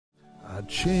Our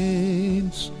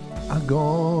chains are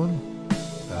gone,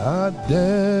 our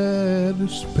debt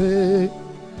is paid.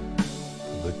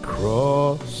 The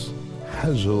cross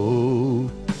has overthrown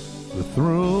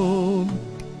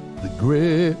the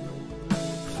grave.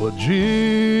 For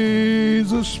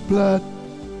Jesus' blood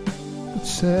that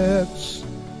sets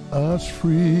us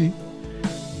free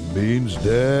means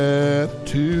death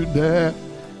to death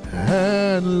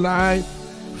and life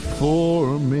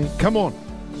for me. Come on.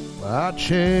 Our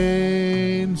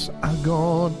chains are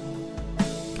gone,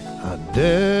 our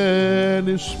debt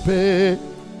is paid.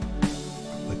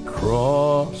 The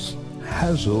cross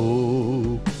has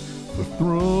overthrown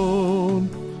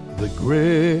the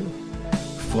grave.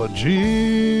 For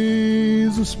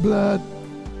Jesus' blood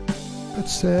that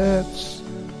sets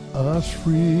us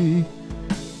free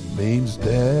means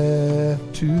death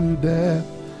to death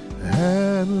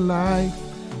and life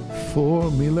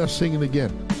for me. Let's sing it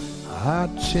again. Our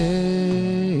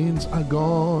chains are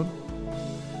gone,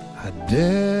 our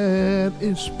debt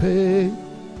is paid.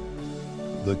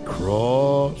 The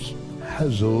cross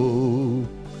has overthrown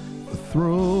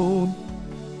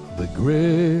the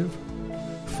grave.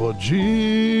 For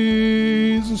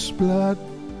Jesus' blood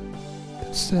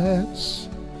that sets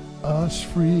us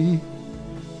free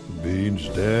means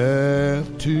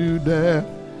death to death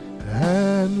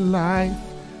and life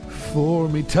for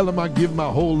me. Tell him I give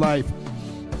my whole life.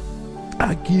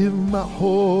 I give my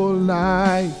whole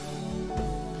life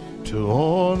to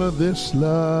honor this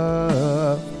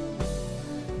love.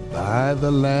 By the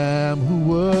Lamb who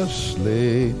was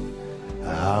slain,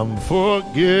 I'm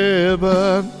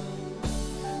forgiven.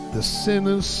 The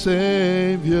sinner's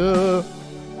Savior,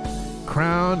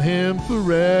 crown him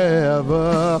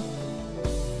forever.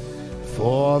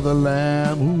 For the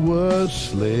Lamb who was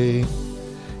slain,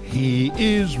 he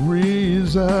is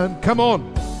risen. Come on.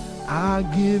 I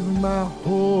give my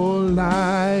whole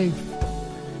life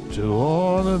to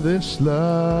honor this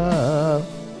love.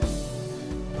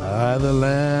 By the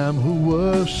Lamb who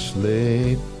was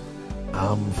slain,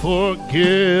 I'm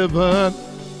forgiven.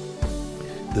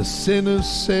 The sinner's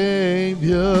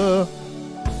Savior,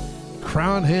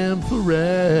 crown him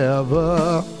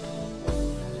forever.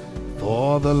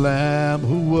 For the Lamb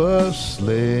who was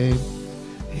slain,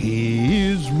 he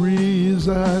is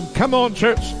risen. Come on,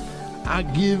 church. I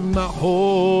give my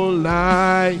whole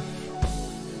life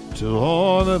to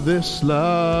honor this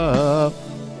love.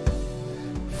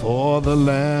 For the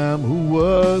Lamb who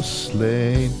was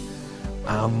slain,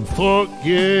 I'm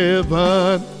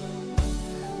forgiven.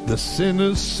 The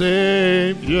sinner's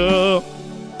Savior,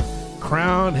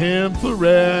 crown him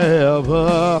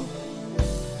forever.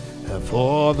 And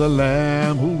for the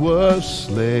Lamb who was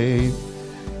slain,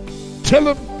 tell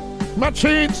him, my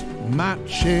chains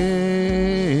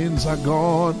are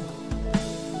gone,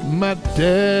 my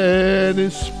debt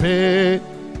is paid.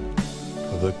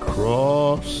 The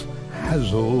cross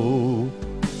has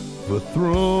overthrown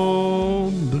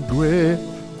the grave.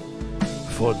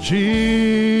 For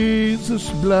Jesus'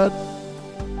 blood,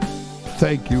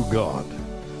 thank you, God.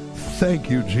 Thank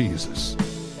you, Jesus.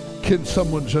 Can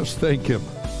someone just thank him?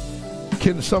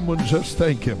 Can someone just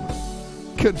thank him?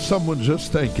 Can someone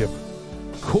just thank him?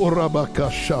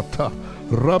 Korabakashata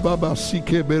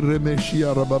rababasike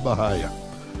beremeshia rababahaya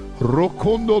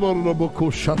rokondoroboko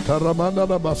shata ramana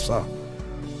rabasa.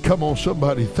 Come on,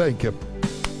 somebody thank him.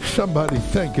 Somebody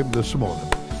thank him this morning.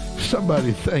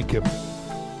 Somebody thank him.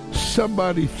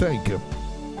 Somebody thank him.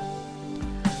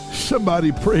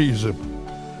 Somebody praise him.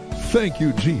 Thank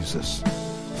you, Jesus.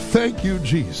 Thank you,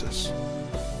 Jesus.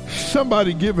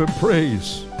 Somebody give him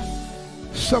praise.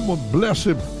 Someone bless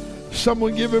him.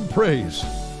 Someone give him praise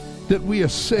that we are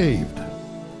saved,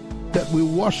 that we're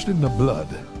washed in the blood,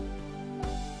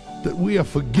 that we are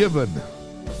forgiven.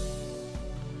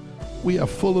 We are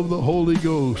full of the Holy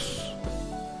Ghost.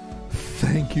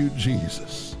 Thank you,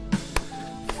 Jesus.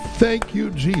 Thank you,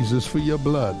 Jesus, for your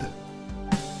blood.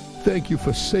 Thank you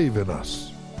for saving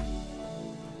us,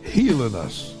 healing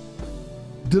us,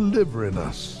 delivering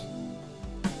us,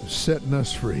 setting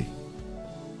us free.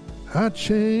 Our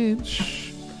chains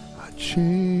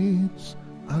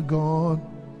are gone.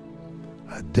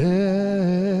 Our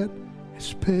debt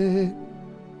is paid.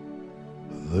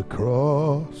 The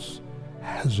cross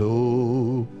has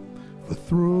overthrown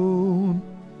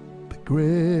the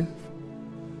grave.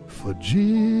 For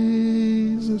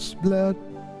Jesus' blood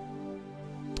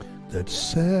that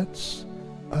sets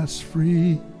us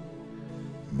free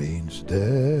means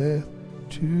death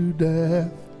to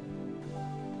death.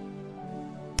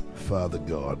 Father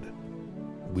God,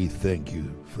 we thank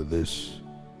you for this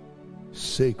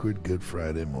sacred Good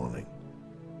Friday morning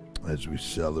as we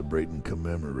celebrate and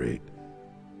commemorate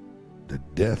the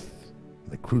death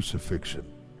the crucifixion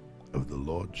of the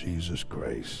Lord Jesus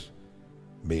Christ.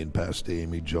 Me and Pastor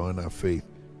Aimee join our faith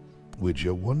with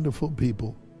your wonderful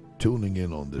people tuning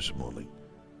in on this morning.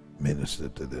 Minister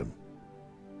to them,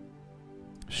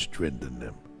 strengthen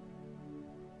them,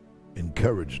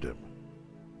 encourage them.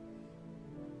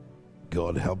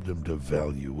 God, help them to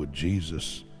value what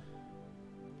Jesus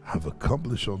have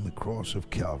accomplished on the cross of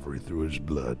Calvary through his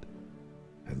blood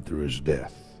and through his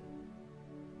death.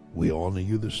 We honor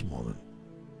you this morning.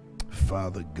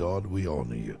 Father God, we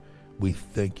honor you. We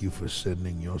thank you for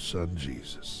sending your son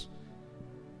Jesus.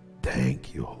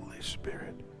 Thank you, Holy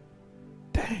Spirit.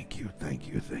 Thank you, thank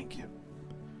you, thank you.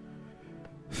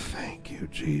 Thank you,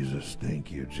 Jesus.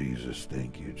 Thank you, Jesus.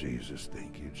 Thank you, Jesus.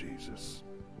 Thank you, Jesus.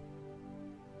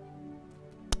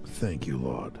 Thank you,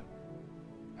 Lord.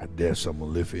 I dare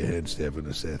someone lift your hands to heaven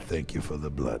and say, thank you for the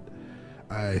blood.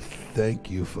 I thank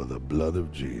you for the blood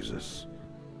of Jesus.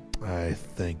 I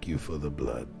thank you for the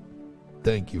blood.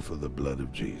 Thank you for the blood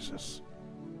of Jesus.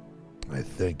 I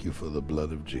thank you for the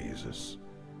blood of Jesus.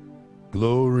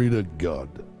 Glory to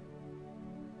God.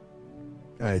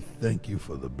 I thank you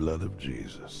for the blood of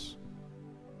Jesus.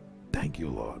 Thank you,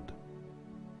 Lord.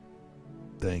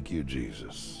 Thank you,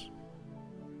 Jesus.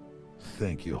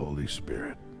 Thank you, Holy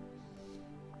Spirit.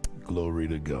 Glory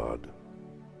to God.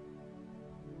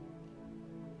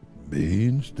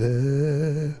 Means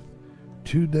death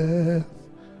to death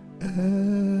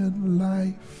and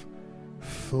life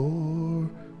for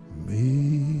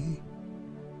me.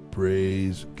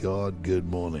 Praise God. Good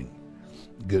morning.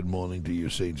 Good morning to you,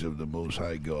 saints of the Most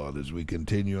High God, as we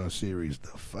continue our series,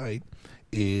 The Fight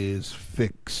is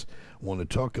Fixed. I want to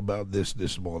talk about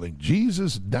this morning.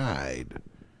 Jesus died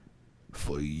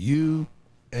for you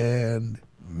and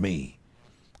me.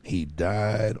 He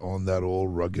died on that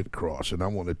old rugged cross. And I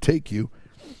want to take you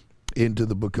into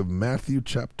the book of Matthew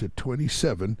chapter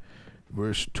 27,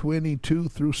 verse 22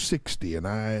 through 60. And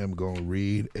I am going to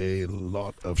read a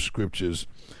lot of scriptures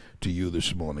to you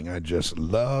this morning. I just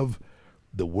love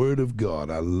the word of God.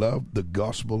 I love the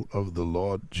gospel of the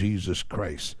Lord Jesus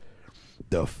Christ.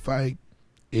 The fight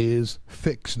is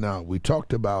fixed. Now, we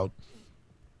talked about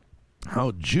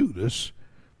how Judas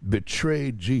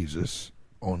betrayed Jesus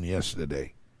on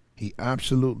yesterday. He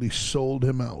absolutely sold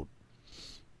him out.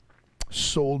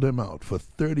 Sold him out for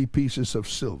 30 pieces of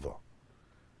silver.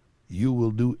 You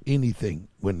will do anything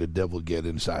when the devil get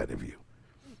inside of you.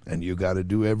 And you got to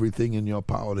do everything in your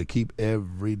power to keep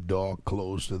every door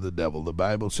closed to the devil. The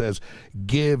Bible says,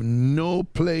 give no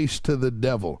place to the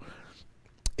devil.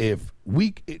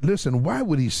 Listen, why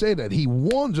would he say that? He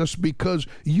warns us because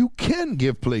you can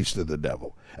give place to the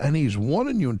devil. And he's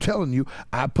warning you and telling you,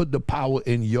 I put the power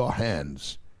in your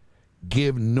hands.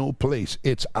 Give no place.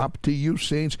 It's up to you,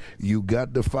 saints. You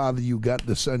got the Father, you got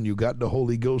the Son, you got the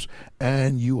Holy Ghost,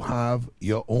 and you have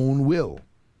your own will.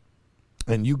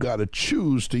 And you got to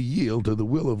choose to yield to the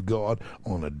will of God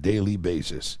on a daily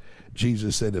basis.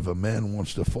 Jesus said, if a man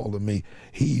wants to follow me,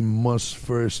 he must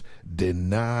first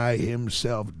deny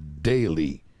himself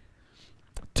daily.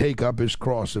 Take up his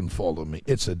cross and follow me.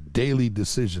 It's a daily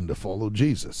decision to follow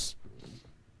Jesus.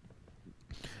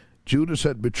 Judas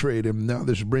had betrayed him. Now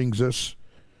this brings us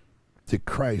to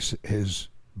Christ, his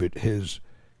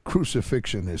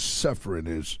crucifixion, his suffering,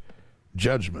 his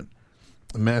judgment.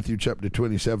 Matthew chapter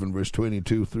 27, verse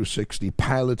 22 through 60,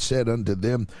 Pilate said unto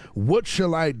them, what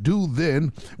shall I do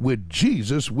then with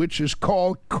Jesus, which is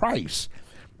called Christ?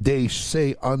 They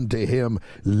say unto him,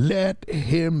 let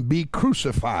him be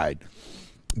crucified.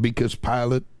 Because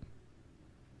Pilate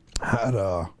had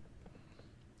a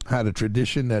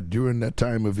tradition that during that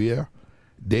time of year,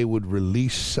 they would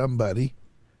release somebody,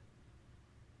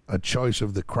 a choice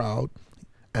of the crowd,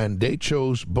 and they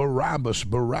chose Barabbas,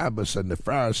 and the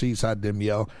Pharisees had them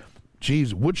yell,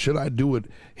 Jesus, what should I do with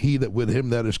him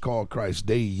that is called Christ?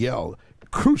 They yell,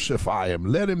 crucify him,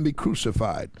 let him be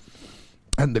crucified.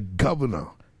 And the governor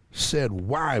said,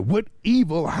 why? What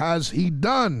evil has he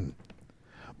done?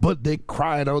 But they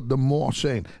cried out the more,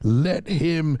 saying, let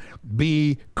him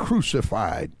be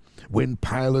crucified. When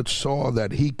Pilate saw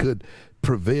that he could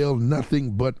prevail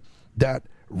nothing, but that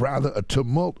rather a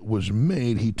tumult was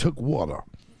made, he took water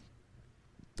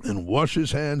and washed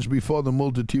his hands before the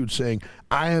multitude, saying,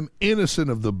 I am innocent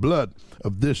of the blood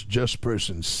of this just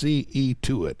person. See ye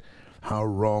to it. How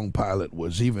wrong Pilate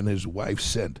was. Even his wife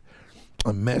sent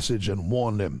a message and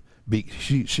warned him.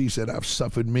 She said, I've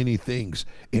suffered many things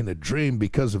in a dream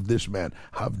because of this man.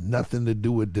 Have nothing to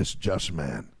do with this just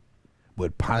man.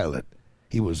 But Pilate,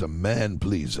 he was a man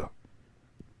pleaser.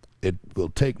 It will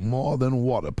take more than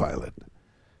water, Pilate,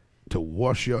 to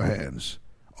wash your hands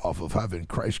off of having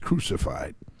Christ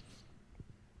crucified.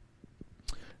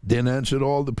 Then answered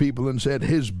all the people and said,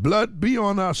 his blood be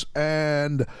on us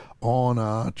and on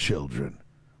our children.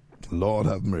 Lord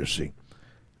have mercy.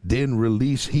 Then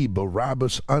released he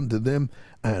Barabbas unto them,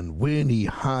 and when he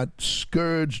had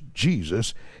scourged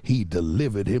Jesus, he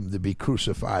delivered him to be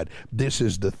crucified. This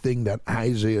is the thing that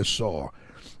Isaiah saw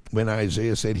when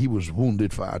Isaiah said he was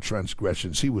wounded for our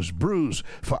transgressions, he was bruised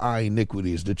for our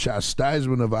iniquities. The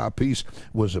chastisement of our peace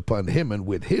was upon him, and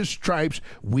with his stripes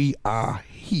we are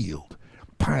healed.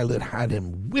 Pilate had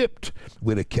him whipped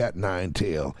with a cat-o'-nine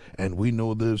tail, and we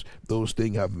know those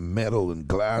things have metal and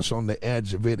glass on the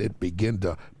edge of it. It began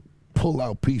to pull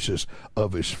out pieces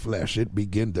of his flesh. It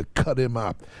began to cut him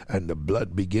up, and the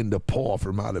blood began to pour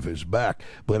from out of his back.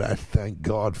 But I thank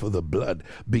God for the blood,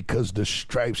 because the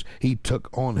stripes he took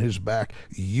on his back,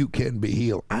 you can be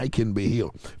healed. I can be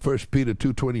healed. 1 Peter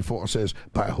 2:24 says,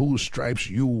 by whose stripes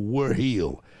you were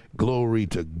healed. Glory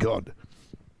to God.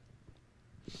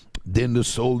 Then the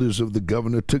soldiers of the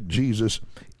governor took Jesus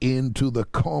into the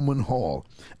common hall,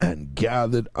 and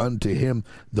gathered unto him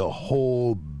the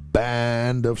whole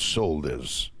band of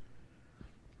soldiers.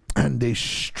 And they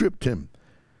stripped him,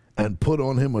 and put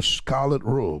on him a scarlet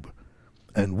robe.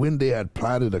 And when they had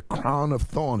plaited a crown of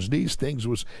thorns, these things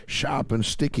was sharp and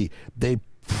sticky, they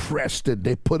pressed it,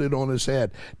 they put it on his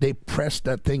head, they pressed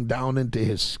that thing down into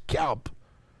his scalp,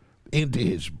 into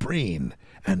his brain,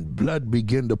 and blood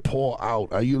began to pour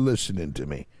out. Are you listening to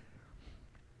me?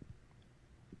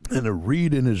 And a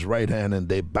reed in his right hand, and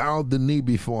they bowed the knee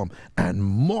before him and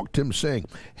mocked him, saying,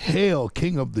 Hail,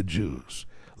 King of the Jews.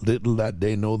 Little that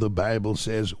they know, the Bible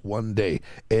says one day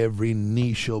every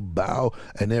knee shall bow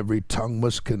and every tongue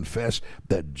must confess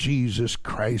that Jesus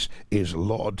Christ is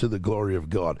Lord, to the glory of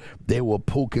God. They were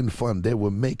poking fun. They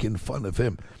were making fun of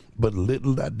him. But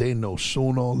little that they know,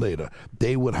 sooner or later,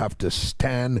 they would have to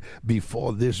stand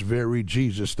before this very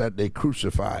Jesus that they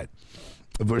crucified.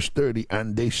 Verse 30,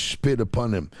 and they spit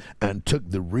upon him, and took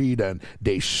the reed, and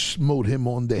they smote him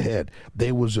on the head.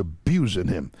 They was abusing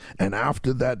him. And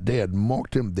after that they had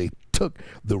mocked him, they took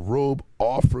the robe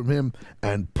off from him,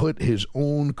 and put his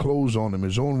own clothes on him,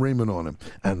 his own raiment on him,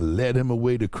 and led him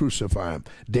away to crucify him.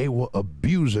 They were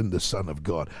abusing the Son of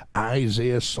God.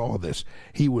 Isaiah saw this.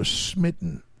 He was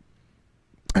smitten,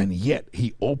 and yet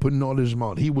he opened not his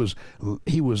mouth. He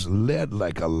was led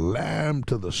like a lamb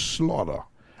to the slaughter,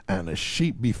 and a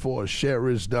sheep before a shearer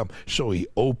is dumb, so he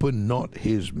opened not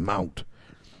his mouth.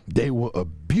 They were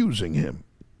abusing him.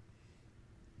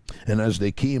 And as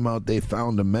they came out, they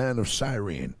found a man of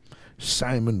Cyrene,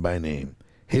 Simon by name.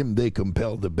 Him they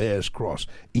compelled to bear his cross.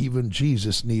 Even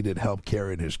Jesus needed help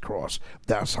carrying his cross.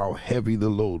 That's how heavy the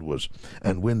load was.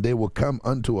 And when they were come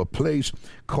unto a place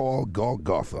called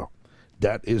Golgotha,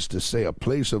 that is to say, a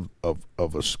place of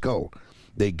a skull,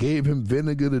 they gave him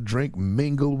vinegar to drink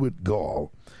mingled with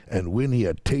gall. And when he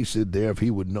had tasted thereof,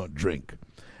 he would not drink.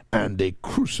 And they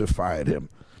crucified him.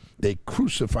 They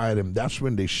crucified him. That's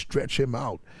when they stretched him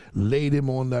out, laid him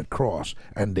on that cross,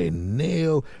 and they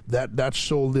nailed that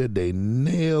soul there. They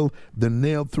nailed the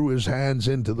nail through his hands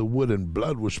into the wood, and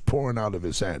blood was pouring out of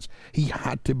his hands. He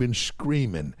had to been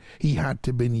screaming. He had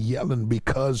to been yelling,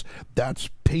 because that's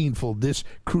painful. This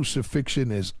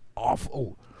crucifixion is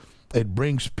awful. It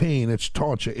brings pain. It's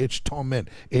torture. It's torment.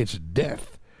 It's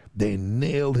death. They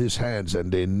nailed his hands,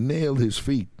 and they nailed his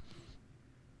feet.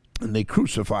 And they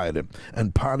crucified him,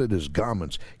 and parted his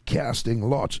garments, casting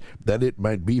lots, that it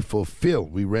might be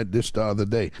fulfilled. We read this the other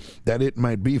day. That it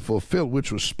might be fulfilled,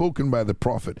 which was spoken by the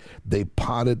prophet. They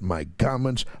parted my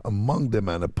garments among them,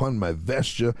 and upon my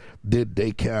vesture did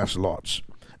they cast lots.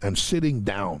 And sitting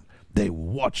down, they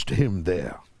watched him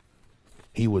there.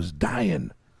 He was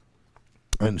dying.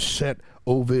 And set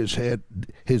over his head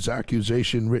his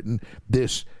accusation written,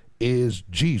 This is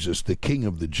Jesus, the King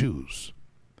of the Jews.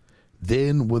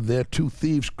 Then were there two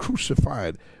thieves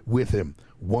crucified with him,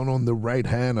 one on the right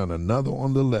hand and another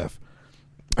on the left.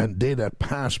 And they that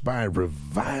passed by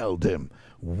reviled him,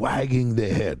 wagging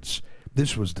their heads.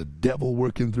 This was the devil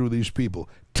working through these people,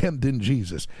 tempting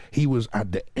Jesus. He was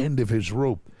at the end of his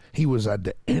rope. He was at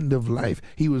the end of life.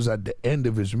 He was at the end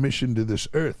of his mission to this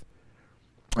earth.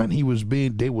 And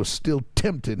they were still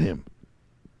tempting him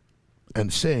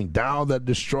and saying, Thou that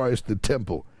destroyest the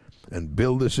temple and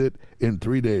buildest it in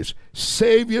 3 days,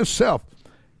 save yourself.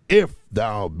 If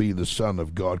thou be the Son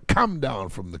of God, come down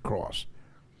from the cross.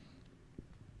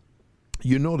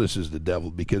 You know this is the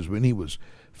devil, because when he was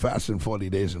fasting 40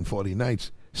 days and 40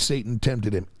 nights, Satan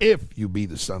tempted him. If you be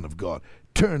the Son of God,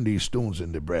 turn these stones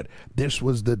into bread. This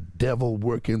was the devil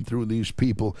working through these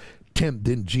people,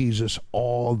 tempting Jesus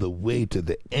all the way to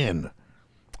the end.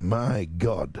 My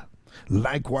God.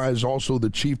 Likewise also the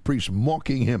chief priests,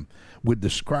 mocking him with the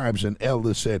scribes and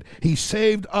elders, said, He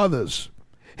saved others,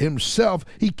 himself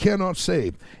he cannot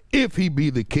save. If he be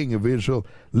the King of Israel,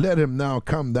 let him now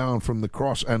come down from the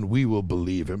cross, and we will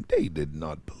believe him. They did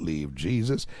not believe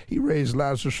Jesus. He raised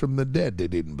Lazarus from the dead. They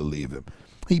didn't believe him.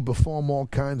 He performed all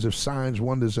kinds of signs,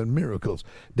 wonders, and miracles.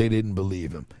 They didn't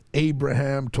believe him.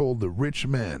 Abraham told the rich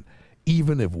man,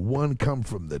 even if one come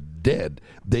from the dead,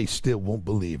 they still won't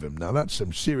believe him. Now that's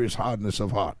some serious hardness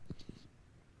of heart.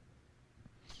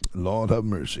 Lord have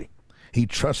mercy. He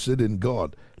trusted in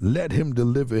God. Let him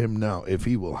deliver him now, if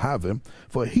he will have him.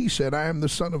 For he said, I am the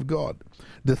Son of God.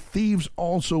 The thieves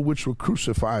also which were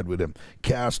crucified with him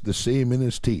cast the same in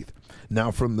his teeth.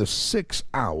 Now from the 6th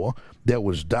hour there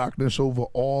was darkness over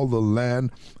all the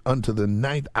land unto the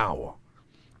 9th hour.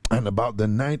 And about the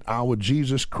 9th hour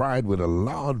Jesus cried with a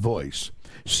loud voice,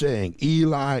 saying,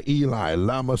 Eli, Eli,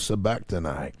 lama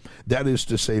sabachthani. That is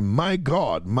to say, my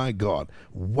God,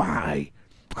 why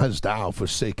hast thou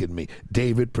forsaken me?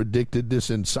 David predicted this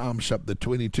in Psalm chapter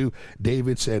 22.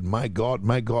 David said, my God,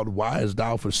 why hast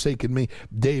thou forsaken me?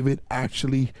 David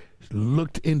actually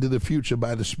looked into the future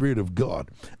by the Spirit of God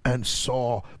and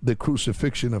saw the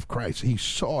crucifixion of Christ. He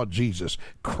saw Jesus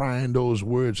crying those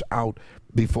words out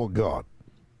before God.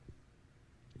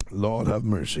 Lord have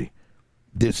mercy.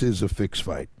 This is a fixed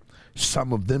fight.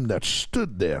 Some of them that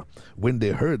stood there when they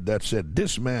heard that said,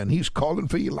 this man, he's calling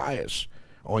for Elias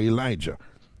or Elijah.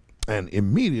 And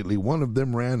immediately one of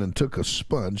them ran and took a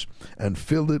sponge and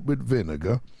filled it with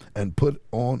vinegar and put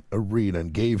on a reed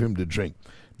and gave him to drink.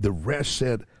 The rest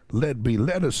said,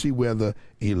 let us see whether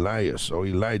Elias or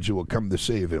Elijah will come to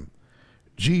save him.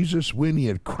 Jesus, when he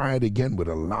had cried again with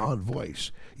a loud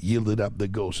voice, yielded up the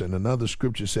ghost. And another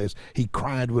scripture says he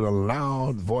cried with a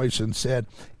loud voice and said,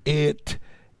 it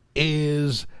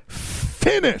is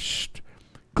finished.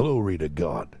 Glory to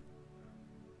God.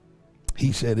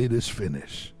 He said, it is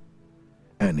finished.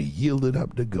 And he yielded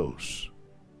up the ghost.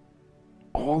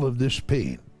 All of this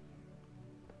pain,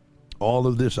 all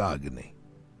of this agony,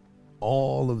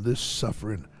 all of this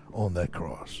suffering on that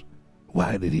cross.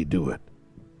 Why did he do it?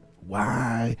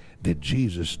 Why did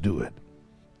Jesus do it?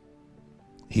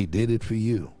 He did it for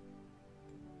you.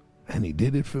 And he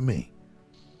did it for me.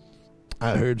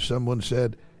 I heard someone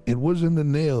said it wasn't the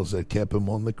nails that kept him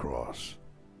on the cross.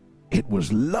 It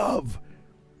was love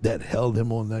that held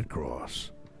him on that cross.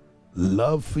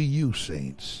 Love for you,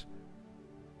 saints.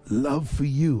 Love for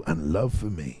you and love for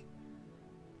me.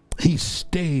 He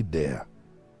stayed there.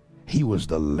 He was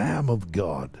the Lamb of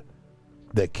God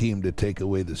that came to take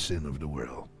away the sin of the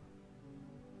world.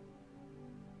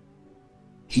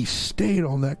 He stayed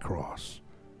on that cross.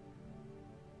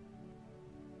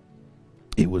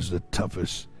 It was the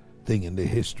toughest thing in the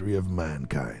history of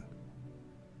mankind.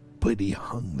 But he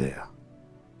hung there.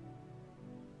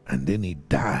 And then he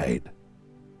died.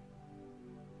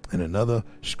 In another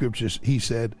scriptures, he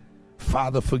said,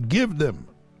 Father, forgive them,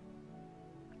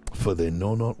 for they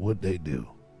know not what they do.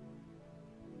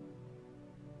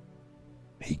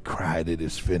 He cried, it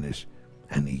is finished,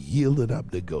 and he yielded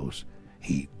up the ghost.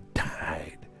 He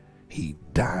died. He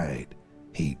died.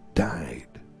 He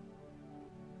died.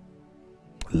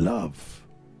 Love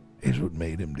is what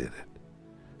made him did it.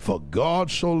 For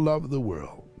God so loved the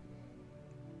world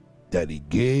that he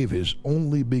gave his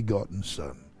only begotten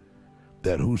Son,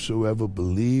 that whosoever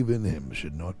believe in him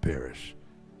should not perish,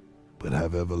 but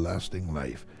have everlasting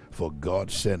life. For God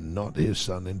sent not his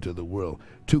Son into the world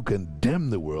to condemn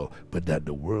the world, but that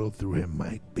the world through him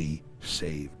might be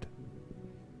saved.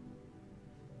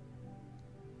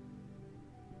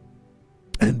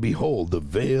 And behold, the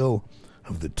veil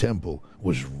of the temple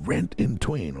was rent in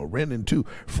twain, or rent in two,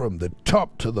 from the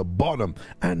top to the bottom,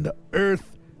 and the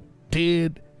earth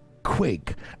did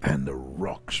quake, and the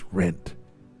rocks rent.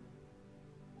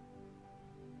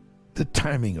 The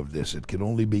timing of this, it can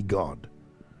only be God.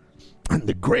 And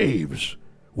the graves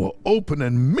were open,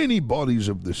 and many bodies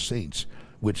of the saints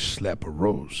which slept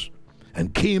arose,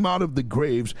 and came out of the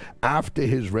graves after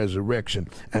his resurrection,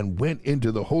 and went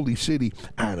into the holy city,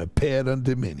 and appeared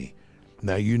unto many.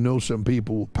 Now you know some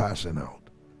people were passing out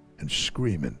and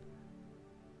screaming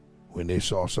when they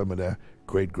saw some of their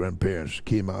great-grandparents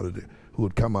who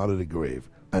had come out of the grave,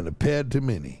 and appeared to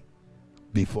many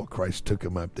before Christ took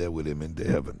them up there with him into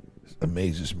heaven. It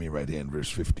amazes me right here in verse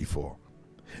 54.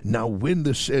 Now when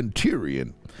the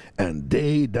centurion and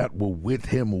they that were with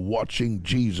him watching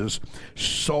Jesus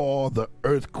saw the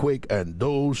earthquake and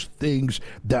those things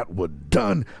that were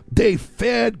done, they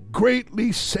feared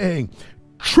greatly, saying,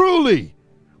 Truly,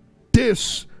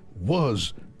 this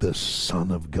was the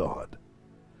Son of God.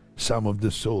 Some of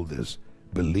the soldiers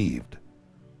believed.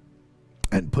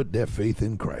 and put their faith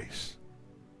in Christ.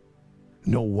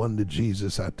 No wonder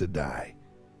Jesus had to die.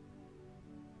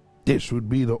 This would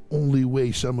be the only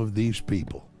way some of these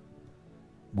people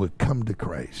would come to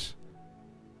Christ,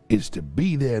 is to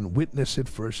be there and witness it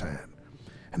firsthand.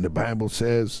 And the Bible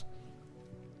says,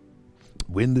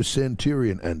 when the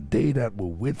centurion and they that were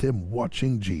with him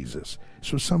watching Jesus,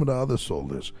 so some of the other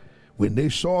soldiers, when they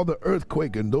saw the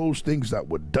earthquake and those things that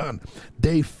were done,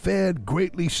 they feared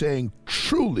greatly, saying,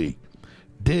 truly,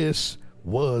 this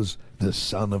was the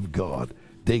Son of God.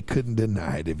 They couldn't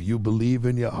deny it. If you believe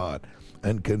in your heart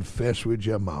and confess with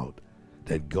your mouth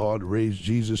that God raised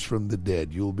Jesus from the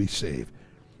dead, you'll be saved.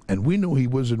 And we know he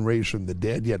wasn't raised from the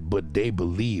dead yet, but they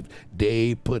believed.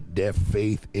 They put their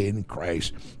faith in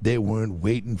Christ. They weren't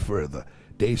waiting further.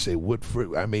 They said,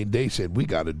 they said, we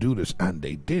got to do this. And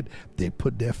they did. They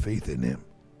put their faith in him.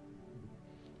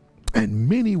 And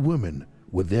many women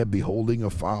were there beholding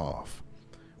afar off,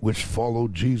 which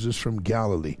followed Jesus from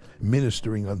Galilee,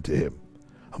 ministering unto him,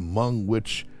 among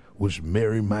which was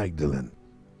Mary Magdalene,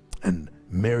 and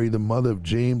Mary the mother of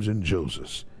James and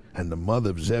Joseph, and the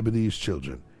mother of Zebedee's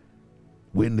children.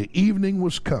 When the evening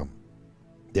was come,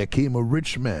 there came a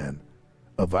rich man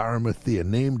of Arimathea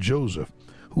named Joseph,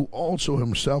 who also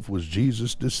himself was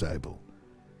Jesus' disciple.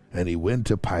 And he went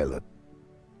to Pilate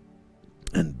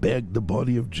and begged the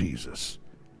body of Jesus.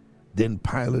 Then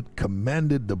Pilate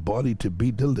commanded the body to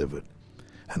be delivered.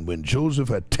 And when Joseph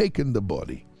had taken the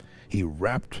body, he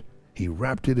wrapped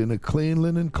it in a clean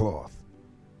linen cloth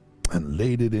and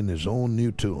laid it in his own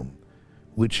new tomb,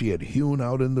 which he had hewn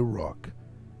out in the rock.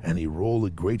 And he rolled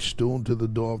a great stone to the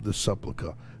door of the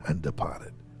sepulchre and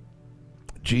departed.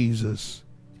 Jesus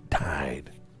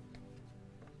died.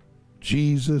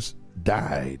 Jesus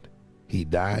died. He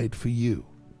died for you.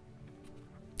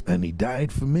 And he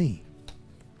died for me.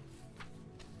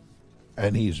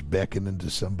 And he's beckoning to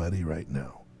somebody right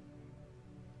now.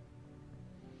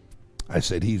 I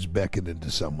said he's beckoning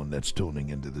to someone that's tuning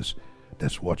into this,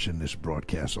 that's watching this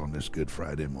broadcast on this Good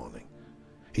Friday morning.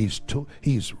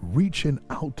 He's reaching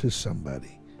out to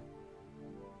somebody.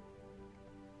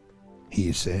 He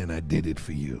is saying, I did it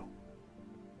for you.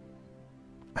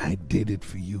 I did it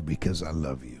for you because I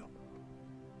love you.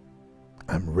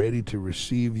 I'm ready to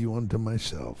receive you unto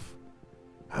myself.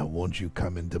 I want you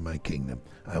come into my kingdom.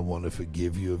 I want to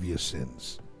forgive you of your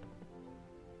sins.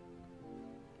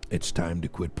 It's time to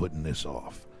quit putting this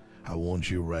off. I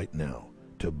want you right now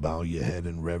to bow your head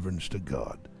in reverence to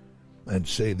God and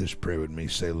say this prayer with me.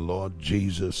 Say, Lord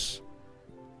Jesus,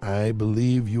 I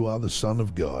believe you are the Son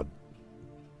of God.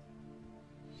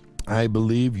 I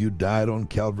believe you died on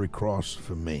Calvary cross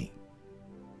for me.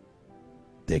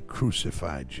 They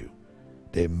crucified you.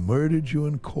 They murdered you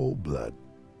in cold blood.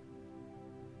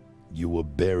 You were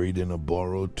buried in a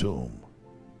borrowed tomb.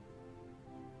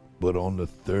 But on the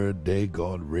third day,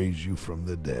 God raised you from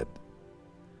the dead.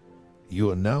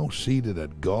 You are now seated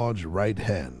at God's right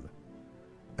hand.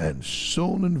 And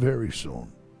soon and very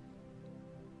soon,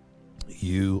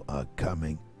 you are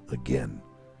coming again.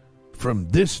 From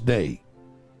this day,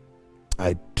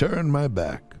 I turn my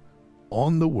back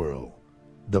on the world,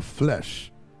 the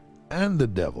flesh, and the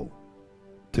devil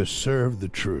to serve the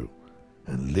true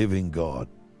and living God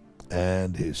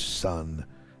and his Son,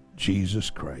 Jesus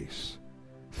Christ.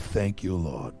 Thank you,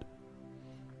 Lord,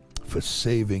 for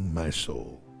saving my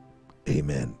soul.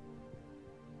 Amen.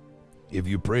 If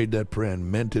you prayed that prayer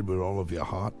and meant it with all of your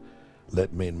heart,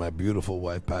 let me and my beautiful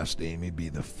wife, Pastor Aimee, be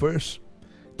the first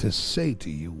to say to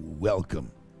you,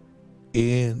 welcome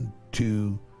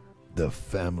into the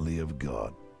family of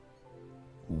God.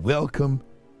 Welcome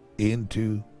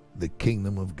into the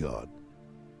kingdom of God.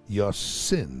 Your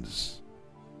sins,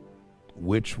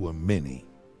 which were many,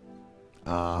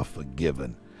 are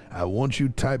forgiven. I want you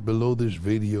to type below this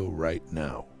video right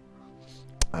now,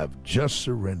 I've just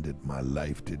surrendered my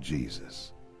life to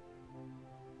Jesus.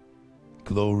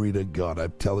 Glory to God.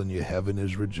 I'm telling you, heaven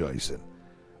is rejoicing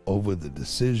over the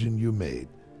decision you made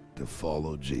to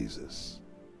follow Jesus.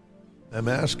 I'm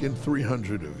asking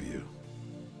 300 of you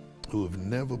who have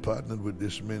never partnered with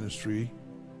this ministry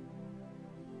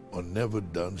or never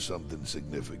done something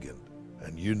significant,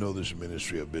 and you know this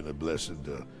ministry has been a blessing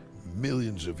to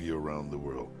millions of you around the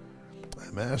world.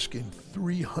 I'm asking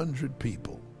 300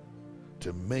 people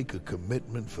to make a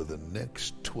commitment for the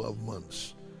next 12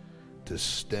 months to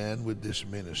stand with this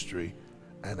ministry,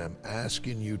 and I'm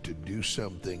asking you to do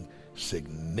something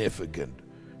significant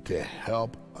to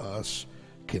help us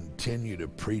continue to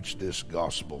preach this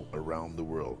gospel around the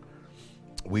world.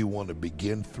 We want to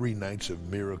begin 3 nights of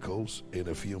miracles in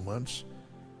a few months,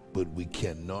 but we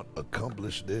cannot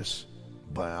accomplish this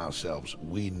by ourselves.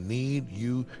 We need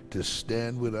you to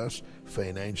stand with us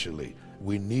financially.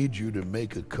 We need you to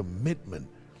make a commitment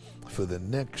for the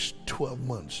next 12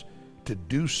 months to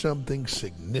do something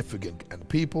significant. And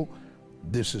people,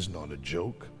 this is not a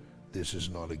joke. This is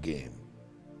not a game.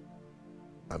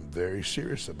 I'm very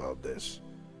serious about this.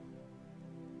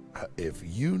 If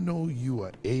you know you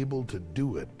are able to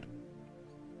do it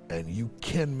and you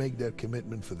can make that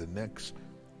commitment for the next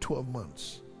 12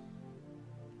 months,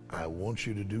 I want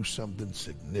you to do something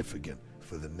significant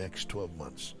for the next 12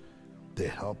 months to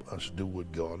help us do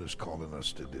what God is calling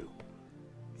us to do.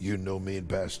 You know me and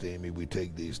Pastor Aimee, we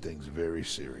take these things very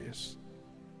serious.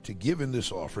 To give in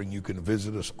this offering, you can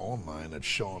visit us online at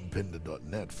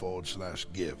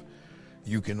seanpinderministries.net/give.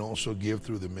 You can also give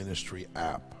through the ministry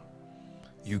app.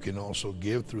 You can also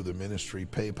give through the ministry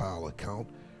PayPal account.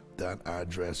 That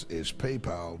address is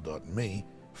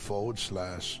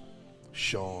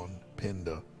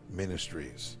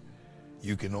paypal.me/SeanPinderMinistries.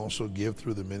 You can also give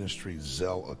through the ministry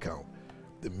Zelle account.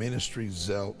 The ministry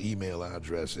Zelle email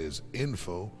address is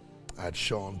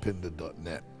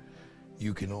info@seanpinder.net.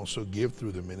 You can also give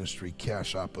through the ministry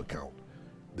Cash App account.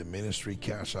 The ministry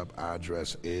Cash App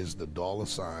address is the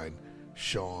 $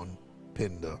 Sean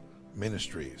Pinder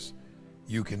Ministries.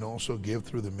 You can also give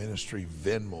through the ministry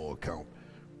Venmo account.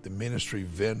 The ministry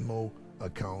Venmo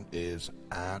account is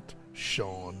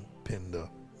 @Sean Pinder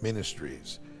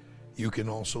Ministries. You can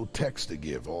also text to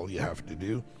give. All you have to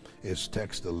do is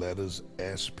text the letters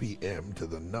SPM to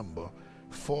the number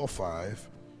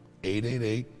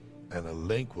 45888 and a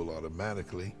link will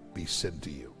automatically be sent to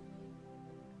you.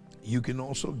 You can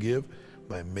also give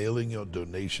by mailing your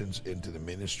donations into the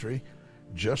ministry.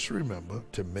 Just remember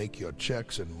to make your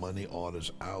checks and money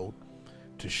orders out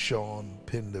to Sean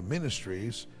Pinder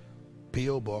Ministries,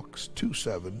 P.O. Box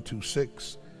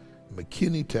 2726,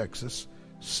 McKinney, Texas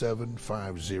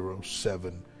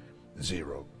 75070.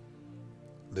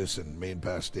 Listen, me and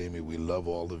Pastor Aimee, we love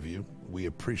all of you. We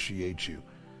appreciate you.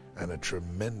 And a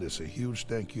huge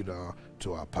thank you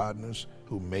to our partners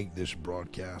who make this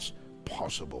broadcast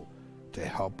possible to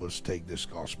help us take this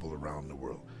gospel around the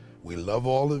world. We love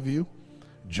all of you.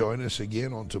 Join us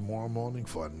again on tomorrow morning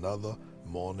for another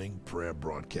morning prayer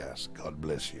broadcast. God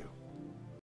bless you.